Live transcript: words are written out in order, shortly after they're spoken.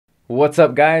What's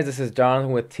up, guys? This is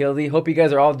Jonathan with TLD. Hope you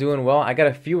guys are all doing well. I got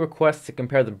a few requests to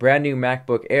compare the brand new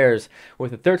MacBook Airs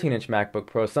with the 13-inch MacBook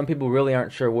Pro. Some people really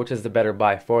aren't sure which is the better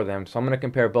buy for them, so I'm going to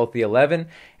compare both the 11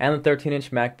 and the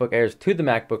 13-inch MacBook Airs to the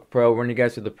MacBook Pro, run you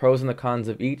guys through the pros and the cons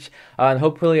of each, and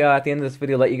hopefully at the end of this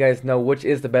video let you guys know which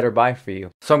is the better buy for you.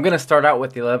 So I'm going to start out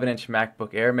with the 11-inch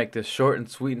MacBook Air, make this short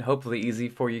and sweet and hopefully easy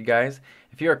for you guys.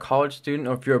 If you're a college student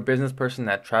or if you're a business person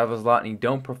that travels a lot and you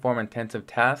don't perform intensive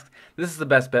tasks, this is the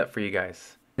best bet for you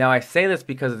guys. Now I say this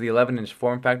because of the 11-inch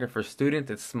form factor. For students,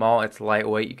 it's small, it's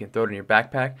lightweight, you can throw it in your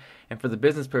backpack. And for the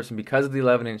business person, because of the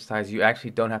 11-inch size, you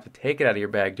actually don't have to take it out of your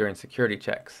bag during security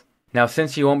checks. Now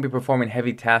since you won't be performing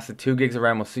heavy tasks, the 2 gigs of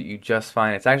RAM will suit you just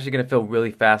fine. It's actually going to feel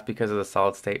really fast because of the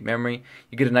solid state memory.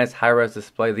 You get a nice high-res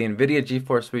display. The NVIDIA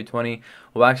GeForce 320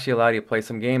 will actually allow you to play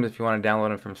some games if you want to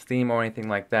download them from Steam or anything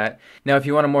like that. Now if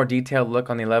you want a more detailed look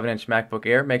on the 11-inch MacBook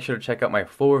Air, make sure to check out my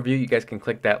full review. You guys can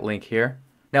click that link here.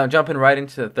 Now jumping right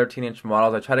into the 13-inch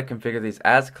models, I try to configure these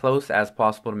as close as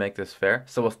possible to make this fair.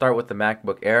 So we'll start with the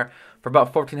MacBook Air. For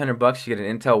about $1,400 you get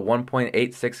an Intel 1.86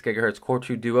 GHz Core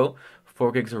 2 Duo,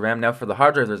 4 gigs of RAM. Now for the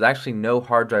hard drive, there's actually no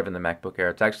hard drive in the MacBook Air.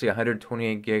 It's actually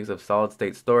 128 gigs of solid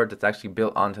state storage that's actually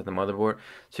built onto the motherboard,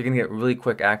 so you can get really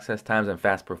quick access times and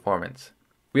fast performance.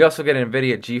 We also get an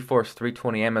NVIDIA GeForce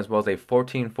 320M as well as a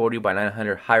 1440 by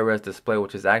 900 high-res display,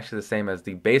 which is actually the same as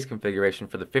the base configuration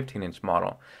for the 15-inch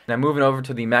model. Now moving over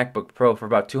to the MacBook Pro, for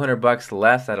about $200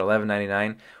 less at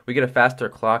 $1,199, we get a faster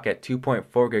clock at 2.4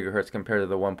 GHz compared to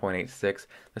the 1.86.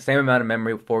 The same amount of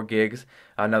memory, 4 gigs.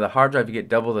 Now the hard drive, you get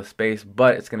double the space,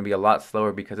 but it's going to be a lot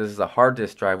slower because this is a hard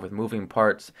disk drive with moving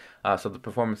parts, so the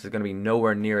performance is going to be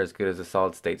nowhere near as good as the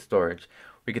solid-state storage.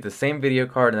 We get the same video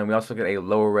card, and then we also get a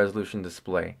lower resolution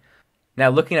display. Now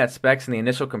looking at specs and the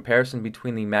initial comparison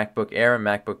between the MacBook Air and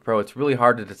MacBook Pro, it's really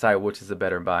hard to decide which is a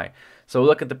better buy. So we'll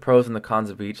look at the pros and the cons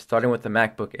of each. Starting with the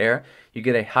MacBook Air, you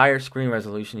get a higher screen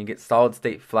resolution, you get solid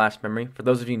state flash memory. For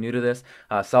those of you new to this,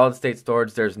 solid state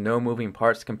storage, there's no moving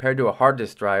parts compared to a hard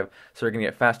disk drive, so you're going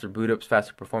to get faster boot ups,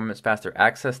 faster performance, faster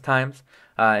access times.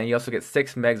 And you also get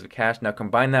 6 megs of cache. Now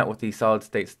combine that with the solid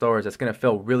state storage, that's going to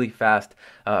feel really fast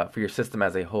for your system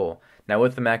as a whole. Now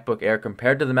with the MacBook Air,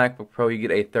 compared to the MacBook Pro, you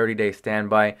get a 30-day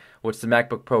standby, which the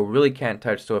MacBook Pro really can't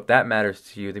touch, so if that matters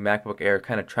to you, the MacBook Air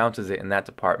kind of trounces it in that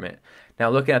department. Now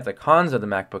looking at the cons of the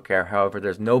MacBook Air, however,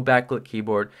 there's no backlit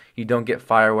keyboard, you don't get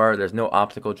FireWire, there's no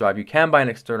optical drive. You can buy an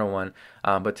external one,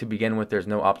 but to begin with, there's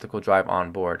no optical drive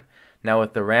on board. Now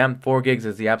with the RAM, 4 gigs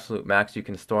is the absolute max you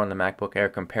can store on the MacBook Air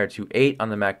compared to 8 on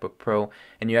the MacBook Pro,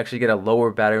 and you actually get a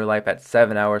lower battery life at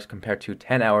 7 hours compared to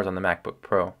 10 hours on the MacBook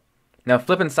Pro. Now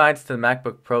flipping sides to the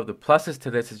MacBook Pro, the pluses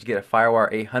to this is you get a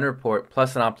FireWire 800 port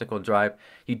plus an optical drive.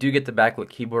 You do get the backlit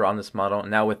keyboard on this model.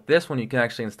 Now with this one, you can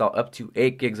actually install up to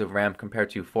 8 gigs of RAM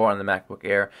compared to 4 on the MacBook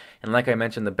Air. And like I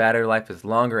mentioned, the battery life is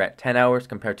longer at 10 hours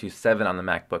compared to 7 on the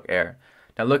MacBook Air.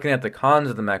 Now looking at the cons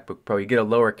of the MacBook Pro, you get a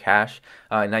lower cache.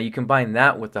 Now you combine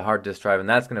that with the hard disk drive, and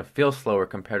that's going to feel slower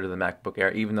compared to the MacBook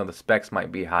Air, even though the specs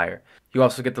might be higher. You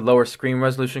also get the lower screen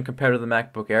resolution compared to the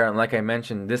MacBook Air, and like I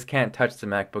mentioned, this can't touch the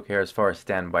MacBook Air as far as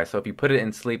standby. So if you put it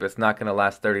in sleep, it's not going to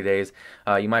last 30 days.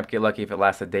 You might get lucky if it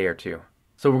lasts a day or two.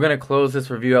 So we're going to close this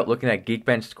review out looking at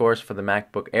Geekbench scores for the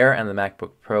MacBook Air and the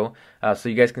MacBook Pro. So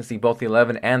you guys can see both the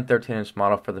 11 and 13-inch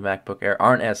model for the MacBook Air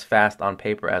aren't as fast on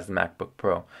paper as the MacBook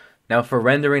Pro. Now for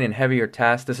rendering and heavier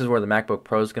tasks, this is where the MacBook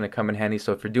Pro is going to come in handy.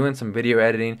 So if you're doing some video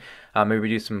editing, maybe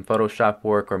do some Photoshop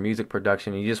work or music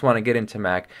production, you just want to get into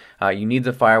Mac, you need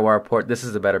the FireWire port, this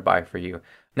is a better buy for you.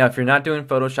 Now if you're not doing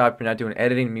Photoshop, you're not doing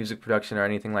editing, music production, or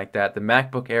anything like that, the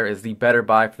MacBook Air is the better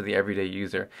buy for the everyday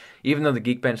user. Even though the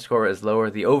Geekbench score is lower,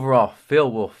 the overall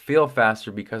feel will feel faster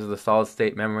because of the solid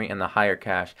state memory and the higher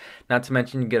cache. Not to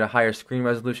mention you get a higher screen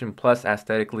resolution, plus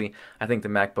aesthetically, I think the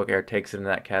MacBook Air takes it in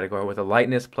that category. With the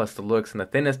lightness plus the looks and the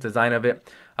thinness design of it,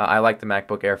 I like the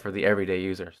MacBook Air for the everyday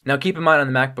users. Now keep in mind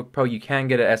on the MacBook Pro, you can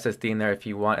get an SSD in there if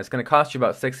you want. It's going to cost you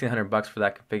about $1,600 for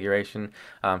that configuration,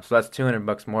 so that's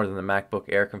 $200 more than the MacBook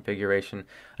Air configuration.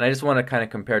 And I just want to kind of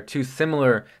compare two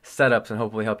similar setups and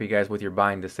hopefully help you guys with your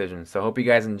buying decisions. So hope you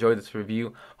guys enjoyed this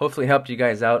review. Hopefully helped you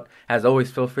guys out. As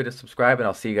always, feel free to subscribe, and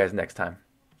I'll see you guys next time.